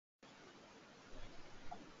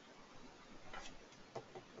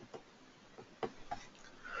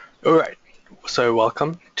Alright, so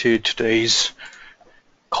welcome to today's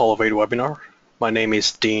Collavate webinar. My name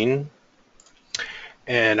is Dean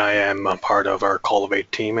and I am a part of our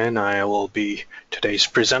Collavate team, and I will be today's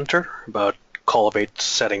presenter about Collavate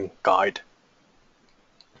setting guide.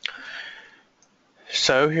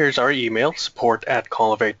 So here's our email,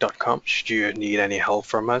 support@collavate.com, should you need any help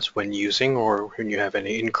from us when using or when you have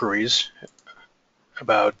any inquiries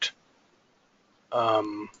about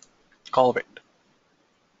Collavate.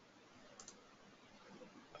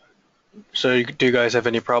 So do you guys have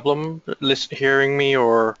any problem hearing me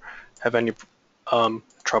or have any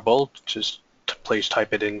trouble? Just please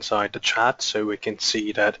type it inside the chat so we can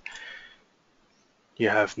see that you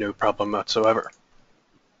have no problem whatsoever.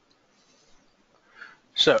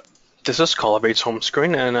 So this is Collavate's home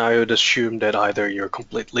screen, and I would assume that either you're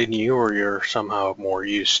completely new or you're somehow more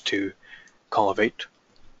used to Collavate.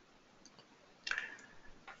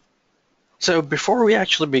 So before we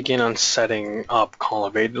actually begin on setting up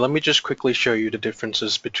Collavate, let me just quickly show you the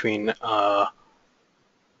differences between an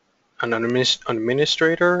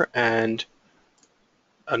administrator and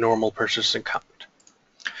a normal person's account.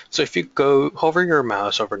 So if you hover your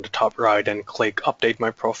mouse over in the top right and click Update My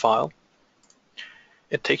Profile,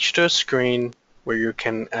 it takes you to a screen where you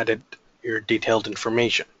can edit your detailed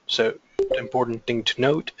information. So the important thing to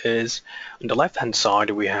note is on the left-hand side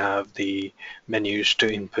we have the menus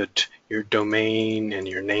to input your domain and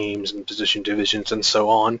your names and position divisions and so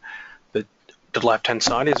on. But the left-hand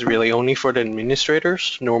side is really only for the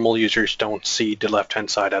administrators. Normal users don't see the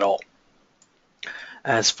left-hand side at all.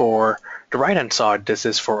 As for the right-hand side, this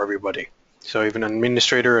is for everybody. So even an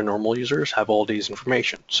administrator and normal users have all these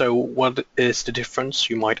information. So what is the difference,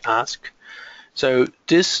 you might ask? So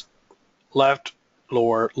this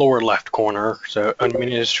lower left corner, so an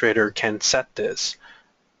administrator can set this.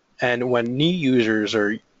 And when new users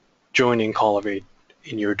are joining Collavate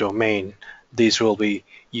in your domain, these will be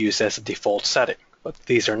used as a default setting. But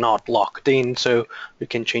these are not locked in, so you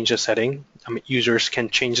can change the setting. Users can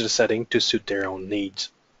change the setting to suit their own needs.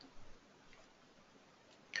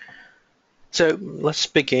 So let's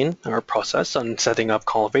begin our process on setting up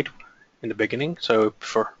Collavate in the beginning. So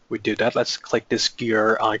before we do that, let's click this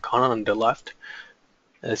gear icon on the left.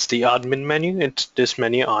 It's the admin menu. This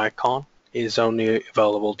menu icon is only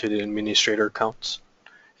available to the administrator accounts,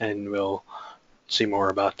 and we'll see more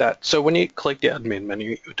about that. So when you click the admin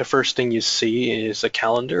menu, the first thing you see is a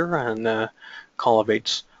calendar and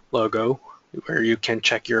Collavate's logo, where you can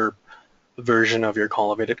check your version of your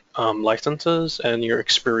Collavate licenses and your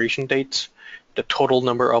expiration dates, the total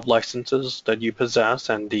number of licenses that you possess,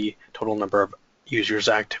 and the total number of users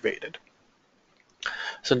activated.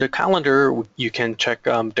 So in the calendar, you can check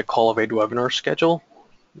the Collavate webinar schedule.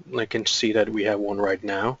 I can see that we have one right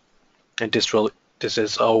now, and this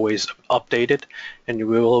is always updated, and we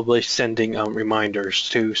will be sending reminders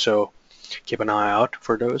too, so keep an eye out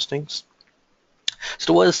for those things.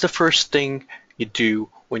 So what is the first thing you do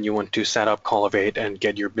when you want to set up Collavate and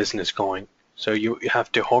get your business going? So you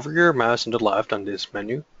have to hover your mouse on the left on this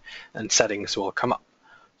menu, and settings will come up.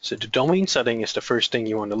 So the domain setting is the first thing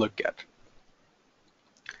you want to look at.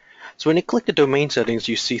 So when you click the domain settings,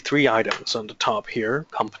 you see three items on the top here: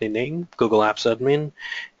 company name, Google Apps Admin,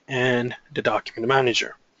 and the document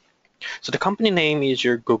manager. So the company name is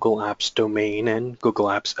your Google Apps domain and Google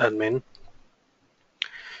Apps Admin.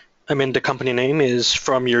 The company name is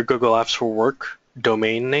from your Google Apps for Work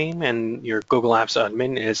domain name, and your Google Apps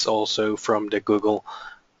Admin is also from the Google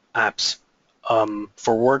Apps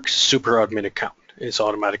for Work super admin account. It's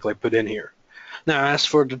automatically put in here. Now, as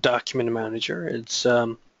for the document manager,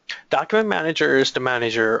 document manager is the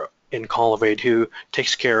manager in Collavate who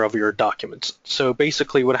takes care of your documents. So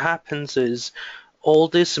basically what happens is all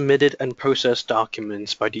the submitted and processed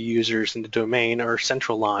documents by the users in the domain are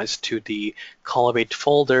centralized to the Collavate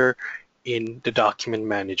folder in the document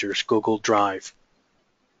manager's Google Drive.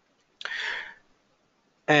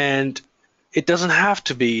 And it doesn't have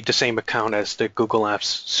to be the same account as the Google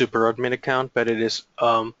Apps super admin account, but it is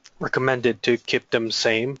recommended to keep them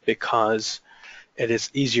same because it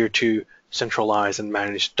is easier to centralize and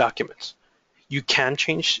manage documents. You can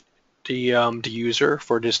change the user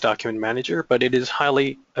for this document manager, but it is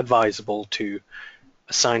highly advisable to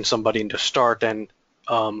assign somebody in the start and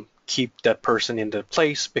keep that person in the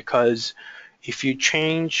place, because if you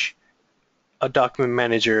change a document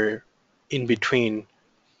manager in between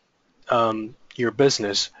your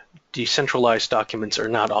business, the centralized documents are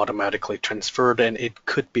not automatically transferred, and it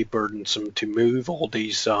could be burdensome to move all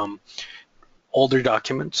these older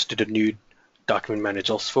documents to the new document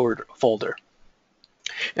manager's folder.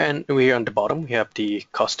 And we on the bottom we have the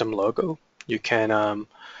custom logo. You can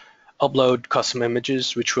upload custom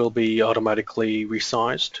images, which will be automatically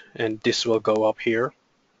resized, and this will go up here.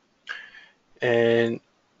 And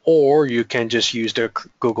or you can just use the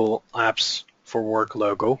Google Apps for Work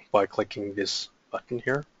logo by clicking this button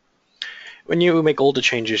here. When you make all the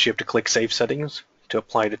changes, you have to click Save Settings to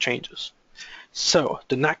apply the changes. So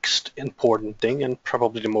the next important thing, and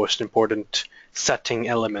probably the most important setting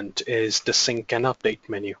element, is the Sync and Update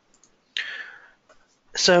menu.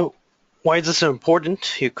 So why is this so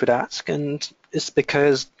important, you could ask, and it's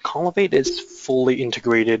because Collavate is fully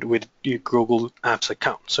integrated with your Google Apps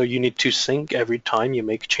account. So you need to sync every time you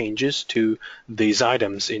make changes to these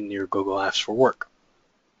items in your Google Apps for Work.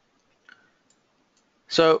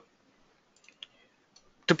 So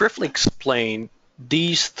to briefly explain,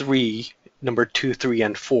 these three, number 2, 3,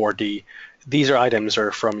 and 4, these items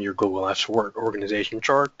are from your Google Apps for Work organization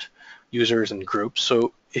chart, users, and groups.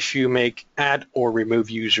 So if you add or remove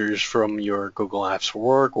users from your Google Apps for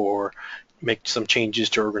Work, or make some changes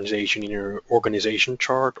to organization in your organization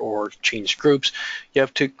chart, or change groups, you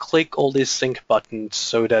have to click all these sync buttons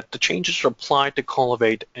so that the changes are applied to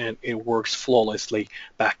Collavate and it works flawlessly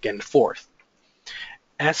back and forth.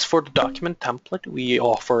 As for the document template, we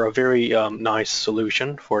offer a very nice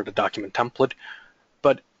solution for the document template,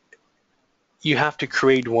 but you have to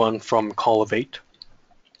create one from Collavate.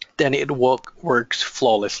 Then it works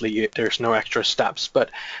flawlessly. There's no extra steps.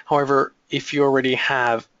 But however, if you already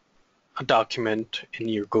have a document in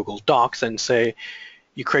your Google Docs, and say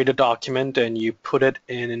you create a document and you put it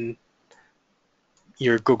in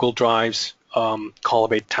your Google Drive's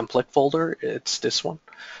Collavate template folder, it's this one.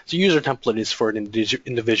 So user template is for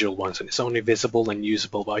individual ones, and it's only visible and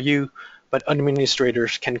usable by you, but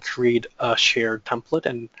administrators can create a shared template,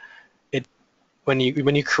 and when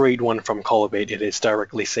you create one from Collavate, it is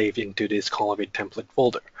directly saved into this Collavate template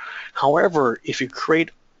folder. However, if you create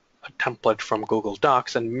a template from Google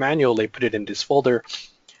Docs and manually put it in this folder,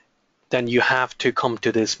 then you have to come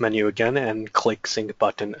to this menu again and click Sync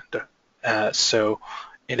button, so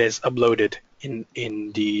it is uploaded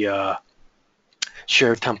in the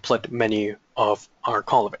Share Template menu of our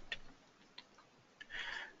Collavate.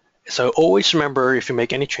 So always remember, if you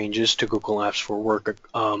make any changes to Google Apps for Work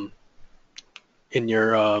in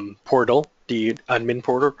your portal, the admin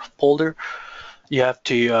folder, you have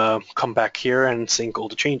to come back here and sync all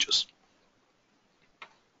the changes.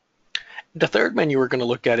 The third menu we're going to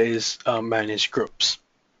look at is Manage Groups.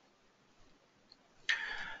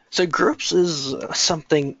 So Groups is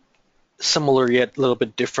something similar yet a little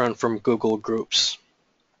bit different from Google Groups.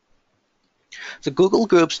 So Google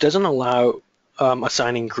Groups doesn't allow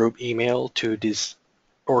assigning group email to these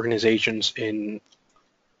organizations in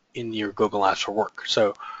your Google Apps for Work.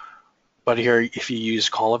 So, but here, if you use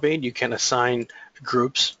Collavate, you can assign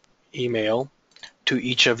groups email to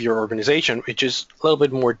each of your organization, which is a little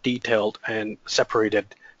bit more detailed and separated,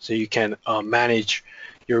 so you can manage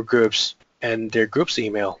your groups and their groups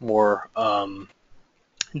email more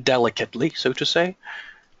delicately, so to say.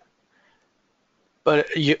 But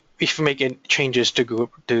if you make any changes to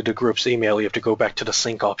the group's email, you have to go back to the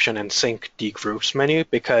sync option and sync the groups menu,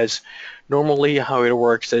 because normally how it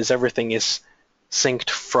works is everything is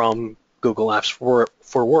synced from Google Apps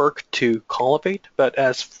for Work to Collavate. But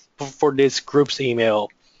as for this group's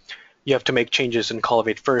email, you have to make changes in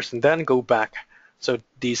Collavate first and then go back. So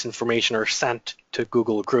these information are sent to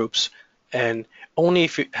Google Groups, and only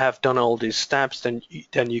if you have done all these steps, then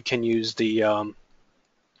you can use the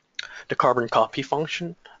carbon copy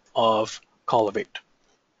function of Collavate.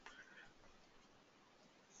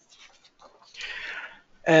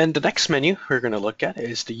 And the next menu we're going to look at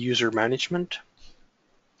is the user management.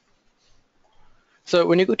 So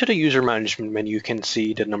when you go to the user management menu, you can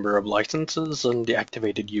see the number of licenses and the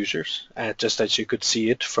activated users, just as you could see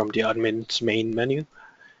it from the admin's main menu.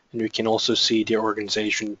 And we can also see the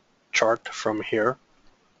organization chart from here.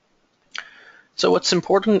 So what's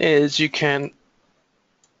important is you can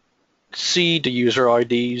see the user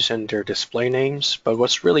IDs and their display names, but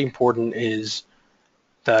what's really important is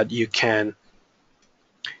that you can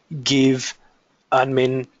give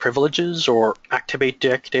admin privileges or activate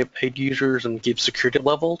deactivate users and give security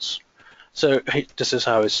levels. So this is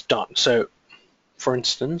how it's done. So for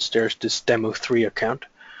instance, there's this demo3 account.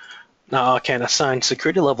 Now I can assign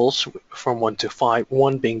security levels from 1 to 5,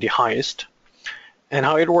 1 being the highest. And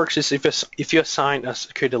how it works is if you assign a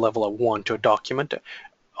security level of 1 to a document,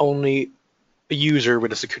 only a user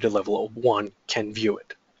with a security level of 1 can view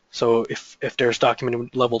it. So if there's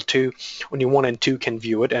document level 2, only 1 and 2 can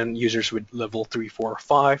view it, and users with level 3, 4, or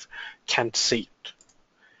 5 can't see it.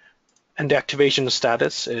 And the activation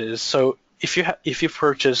status is, so if you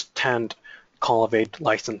purchase 10 Collavate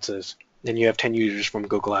licenses, then you have 10 users from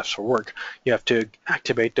Google Apps for Work. You have to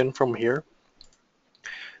activate them from here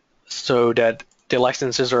so that the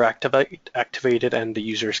licenses are activated and the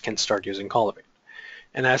users can start using Collavate.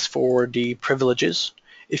 And as for the privileges,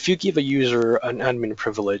 if you give a user an admin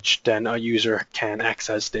privilege, then a user can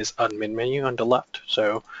access this admin menu on the left.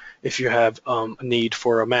 So if you have a need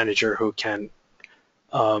for a manager who can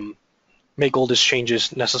make all these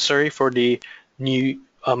changes necessary for the new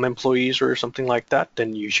employees or something like that,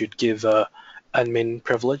 then you should give admin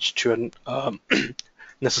privilege to a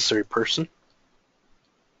necessary person.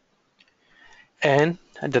 And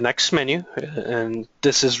the next menu, and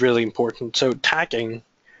this is really important, so tagging.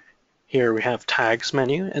 Here we have tags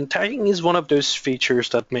menu, and tagging is one of those features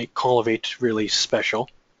that make Collavate really special.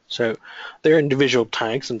 So there are individual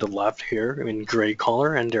tags on the left here in gray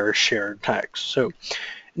color, and there are shared tags. So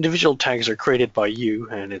individual tags are created by you,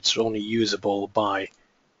 and it's only usable by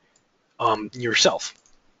yourself.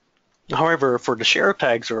 However, for the shared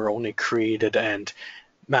tags are only created and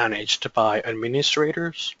managed by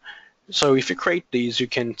administrators. So if you create these, you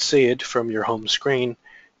can see it from your home screen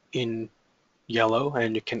in yellow,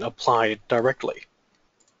 and you can apply it directly.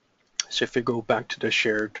 So if you go back to the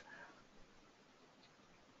shared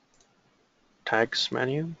tags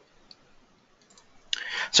menu,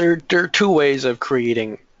 so there are two ways of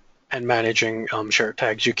creating and managing shared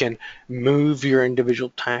tags. You can move your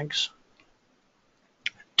individual tags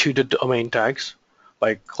to the domain tags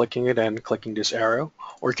by clicking it and clicking this arrow,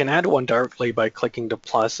 or you can add one directly by clicking the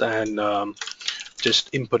plus and just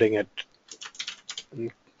inputting it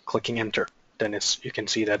and clicking enter. Then you can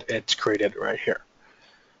see that it's created right here.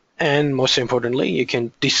 And most importantly, you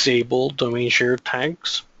can disable domain shared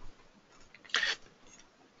tags.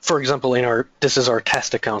 For example, this is our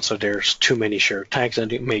test account, so there's too many shared tags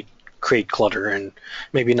and it may create clutter, and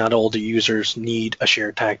maybe not all the users need a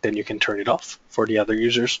shared tag, then you can turn it off for the other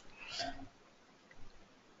users.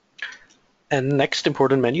 And the next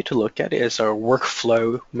important menu to look at is our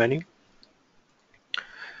workflow menu.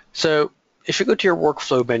 So if you go to your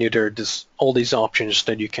workflow menu, there are all these options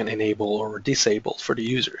that you can enable or disable for the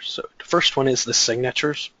users. So the first one is the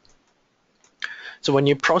signatures. So when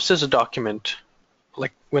you process a document,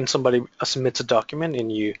 like when somebody submits a document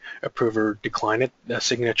and you approve or decline it, the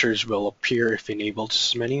signatures will appear if enabled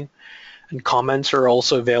this menu. And comments are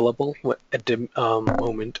also available at the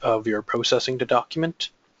moment of your processing the document.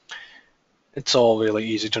 It's all really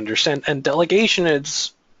easy to understand. And delegation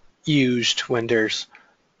is used when there's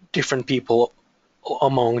different people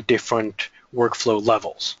among different workflow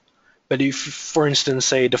levels. But if, for instance,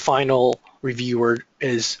 say the final reviewer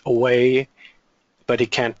is away, but he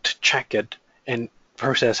can't check it and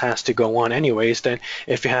process has to go on anyways, then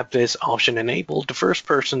if you have this option enabled, the first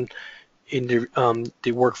person in the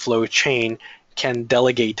workflow chain can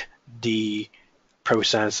delegate the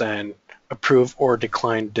process and approve or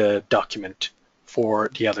decline the document for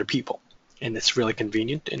the other people. And it's really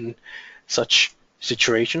convenient in such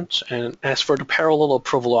situations. And as for the parallel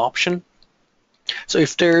approval option, so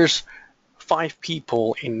if there's 5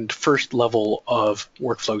 people in the first level of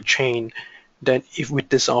workflow chain, then if with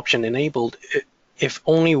this option enabled, if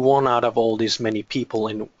only one out of all these many people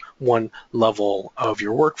in one level of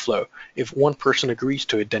your workflow, if one person agrees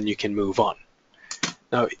to it, then you can move on.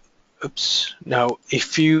 Now, now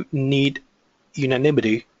if you need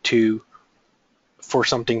unanimity for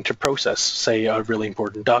something to process, say a really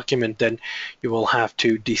important document, then you will have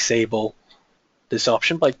to disable this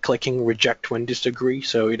option by clicking reject when disagree,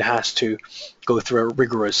 so it has to go through a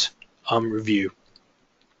rigorous review.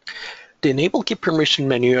 The enable keep permission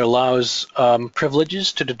menu allows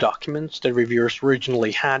privileges to the documents that reviewers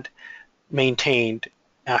originally had maintained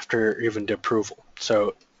after even the approval.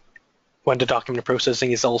 So when the document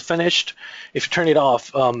processing is all finished, if you turn it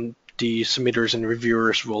off, the submitters and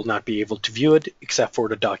reviewers will not be able to view it except for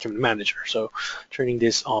the document manager. So turning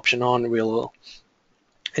this option on will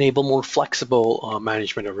enable more flexible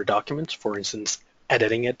management of your documents, for instance,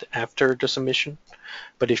 editing it after the submission.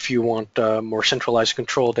 But if you want more centralized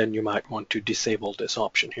control, then you might want to disable this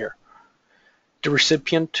option here. The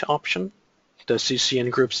recipient option, the CC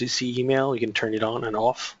and group CC email, you can turn it on and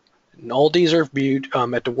off. And all these are viewed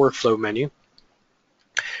at the workflow menu.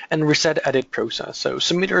 And reset edit process. So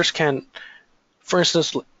submitters can, for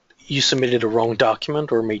instance, you submitted a wrong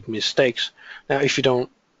document or made mistakes. Now, if you don't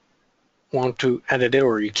want to edit it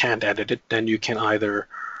or you can't edit it, then you can either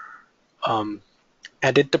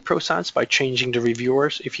edit the process by changing the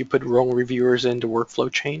reviewers if you put wrong reviewers in the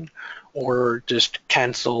workflow chain, or just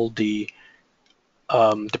cancel the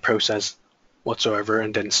process whatsoever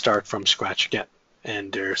and then start from scratch again.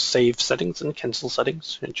 And there's save settings and cancel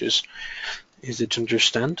settings, which is easy to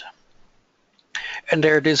understand. And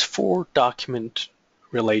there it is, 4 document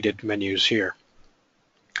related menus here.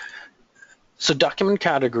 So document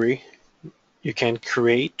category, you can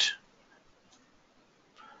create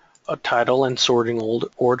a title and sorting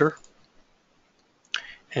order.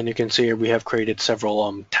 And you can see here we have created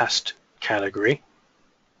several test category.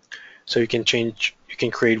 So you can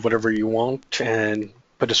create whatever you want and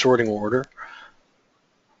put a sorting order.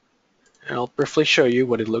 And I'll briefly show you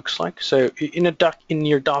what it looks like. So in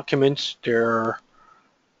your documents, there are,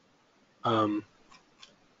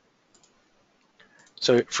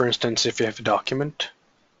 so for instance, if you have a document,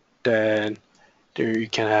 then there you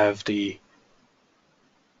can have the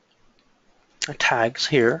tags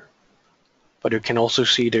here, but you can also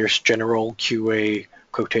see there's general QA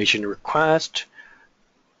quotation request,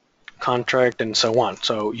 contract, and so on.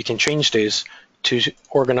 So you can change this to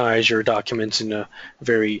organize your documents in a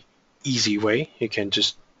very easy way. You can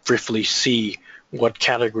just briefly see what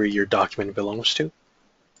category your document belongs to.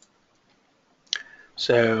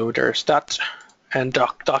 So there's that, and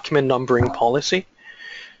document numbering policy.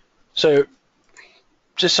 So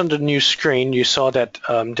just on the new screen, you saw that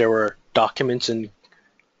there were documents in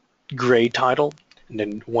gray title and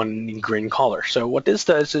then one in green color. So what this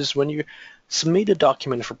does is when you submit a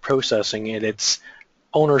document for processing, its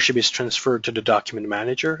ownership is transferred to the document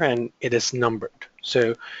manager and it is numbered.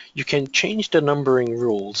 So you can change the numbering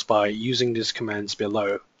rules by using these commands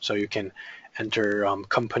below. So you can enter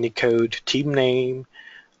company code, team name,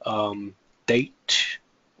 date,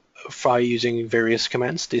 by using various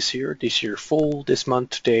commands, this year full, this month,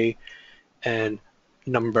 today, and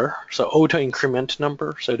number. So auto increment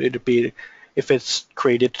number. So it'd be, if it's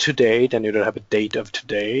created today, then it'll have a date of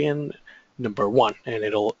today and number 1, and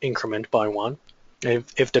it'll increment by 1. And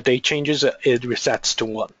if the date changes, it resets to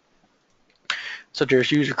 1. So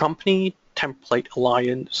there's user company, template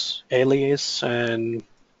alliance, alias, and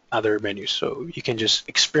other menus. So you can just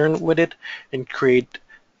experiment with it and create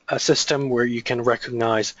a system where you can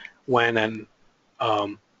recognize when and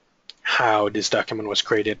how this document was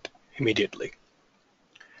created immediately.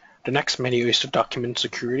 The next menu is the document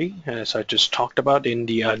security, as I just talked about in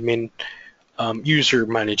the admin user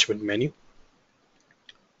management menu.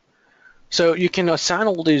 So you can assign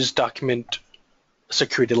all these document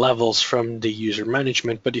security levels from the user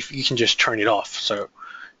management, but if you can just turn it off. So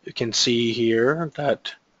you can see here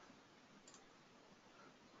that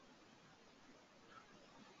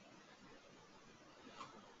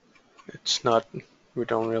it's not, we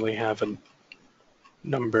don't really have a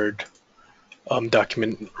numbered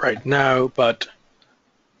document right now, but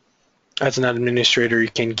as an administrator, you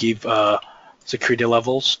can give security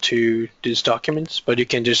levels to these documents, but you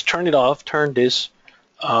can just turn it off, turn this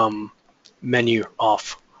menu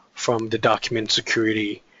off from the document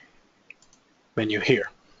security menu here.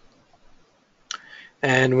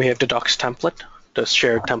 And we have the docs template, the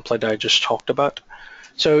shared template I just talked about.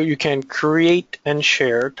 So you can create and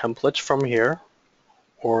share templates from here,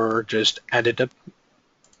 or just edit it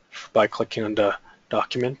by clicking on the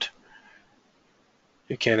document.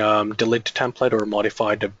 You can delete the template or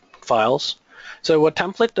modify the files. So what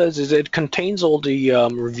template does is it contains all the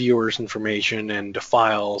reviewers information and the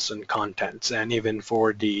files and contents, and even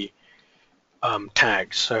for the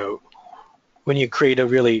tags. So when you create a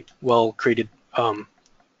really well created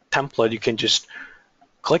template, you can just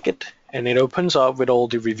click it and it opens up with all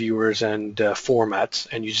the reviewers and formats,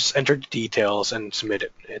 and you just enter the details and submit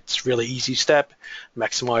it. It's really easy step,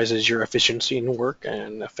 maximizes your efficiency in work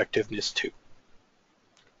and effectiveness too.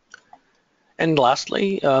 And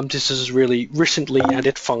lastly, this is really recently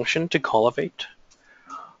added function to Collavate.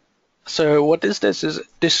 So what is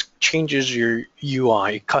this changes your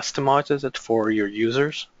UI, customizes it for your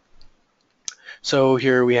users. So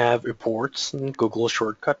here we have reports and Google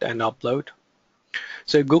Shortcut and upload.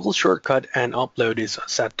 So Google Shortcut and upload is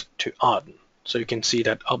set to on. So you can see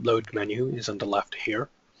that upload menu is on the left here,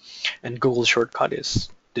 and Google Shortcut is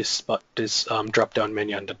this drop-down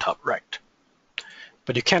menu on the top right.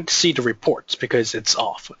 But you can't see the reports because it's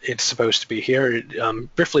off. It's supposed to be here.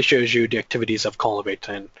 It briefly shows you the activities of Collavate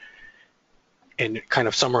and it kind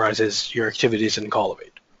of summarizes your activities in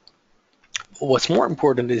Collavate. What's more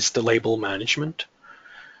important is the label management.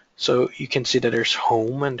 So you can see that there's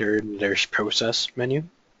home and there's process menu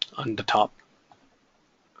on the top.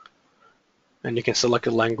 And you can select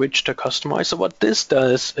a language to customize. So what this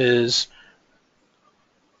does is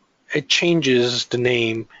it changes the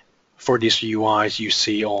name for these UIs you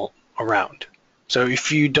see all around. So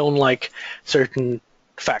if you don't like certain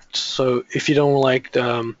facts, so if you don't like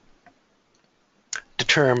the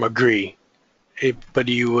term agree, but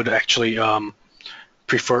you would actually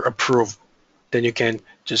prefer approve, then you can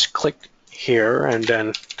just click here and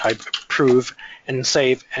then type approve and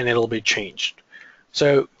save, and it'll be changed.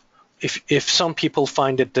 So if some people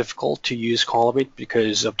find it difficult to use Collavate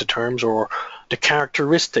because of the terms or the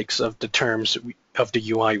characteristics of the terms of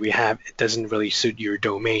the UI we have, it doesn't really suit your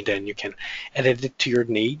domain, then you can edit it to your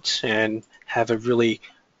needs and have a really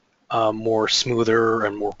more smoother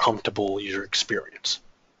and more comfortable user experience.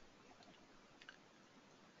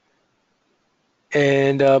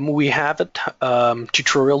 And we have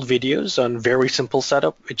tutorial videos on very simple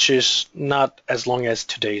setup, which is not as long as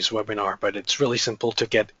today's webinar, but it's really simple to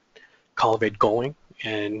get Collavate going,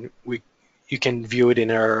 and you can view it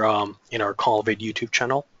in our Collavate YouTube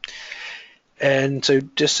channel. And so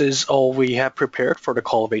this is all we have prepared for the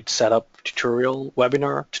Collavate setup tutorial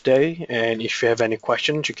webinar today. And if you have any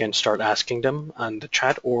questions, you can start asking them on the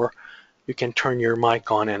chat, or you can turn your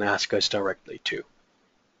mic on and ask us directly too.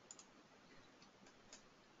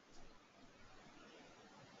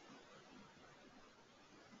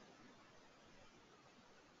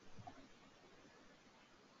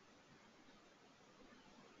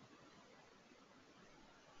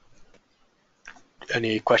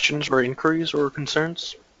 Any questions or inquiries or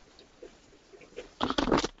concerns?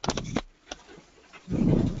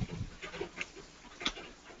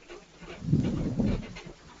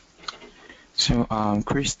 So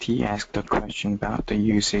Christy asked a question about the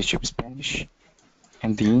usage of Spanish.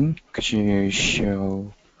 And Dean, could you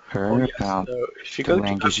show her about So if you the go to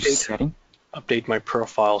language setting? update my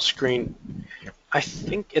profile screen, I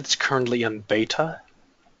think it's currently on beta.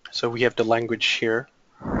 So we have the language here,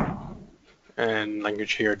 and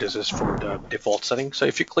language here, this is for the default setting. So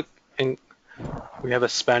if you click in, we have a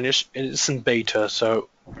Spanish, it's in beta, so,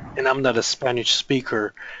 and I'm not a Spanish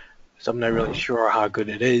speaker, so I'm not really sure how good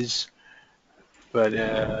it is, but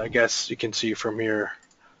I guess you can see from here,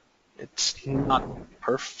 it's not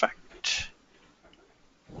perfect.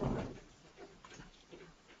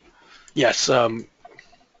 Yes,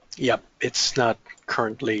 yep, it's not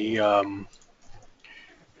currently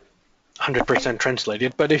 100%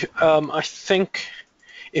 translated, but I think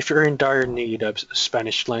if you're in dire need of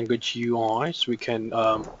Spanish language UIs, we can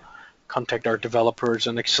contact our developers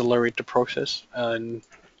and accelerate the process, and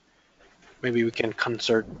maybe we can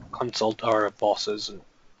consult our bosses.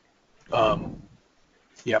 And,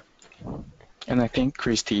 yep. And I think,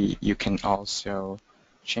 Christy, you can also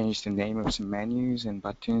change the name of some menus and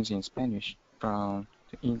buttons in Spanish from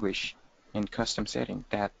the English in custom setting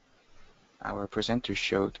that our presenter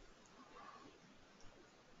showed.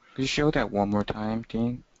 Could you show that one more time,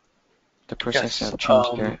 Dean? The process Yes. of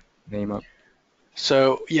changing the name of.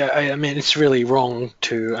 So yeah, I mean, it's really wrong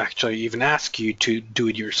to actually even ask you to do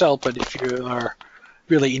it yourself, but if you are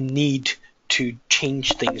really in need to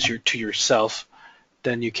change things to yourself,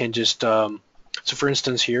 then you can just, so for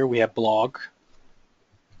instance here we have blog.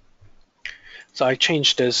 So I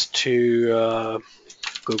changed this to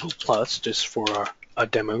Google Plus just for a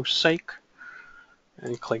demo's sake,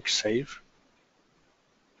 and click save.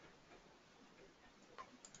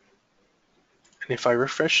 And if I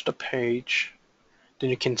refresh the page, then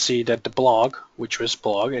you can see that the blog, which was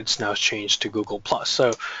blog, it's now changed to Google Plus.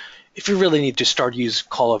 So if you really need to start use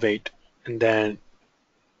Collavate, and then,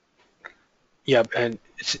 yeah, and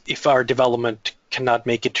if our development cannot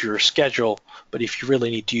make it to your schedule, but if you really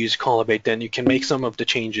need to use Collavate, then you can make some of the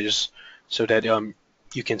changes so that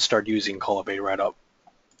you can start using Collavate right up.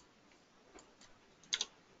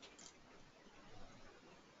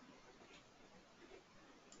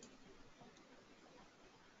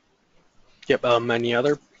 Yep, any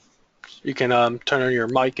other? You can turn on your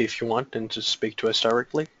mic if you want and just speak to us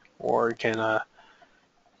directly, or you can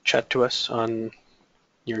chat to us on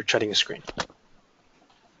your chatting screen.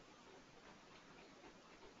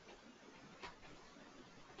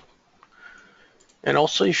 And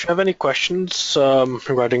also, if you have any questions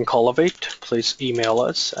regarding Collavate, please email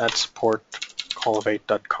us at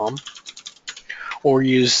support@collavate.com, or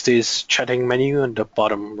use this chatting menu on the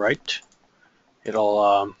bottom right.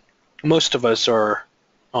 It'll most of us are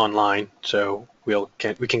online, so we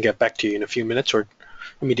can get back to you in a few minutes or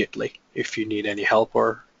immediately if you need any help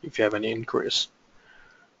or if you have any inquiries.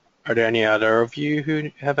 Are there any other of you who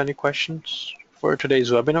have any questions for today's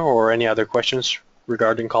webinar, or any other questions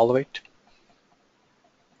regarding Collavate?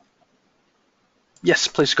 Yes,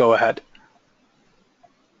 please go ahead.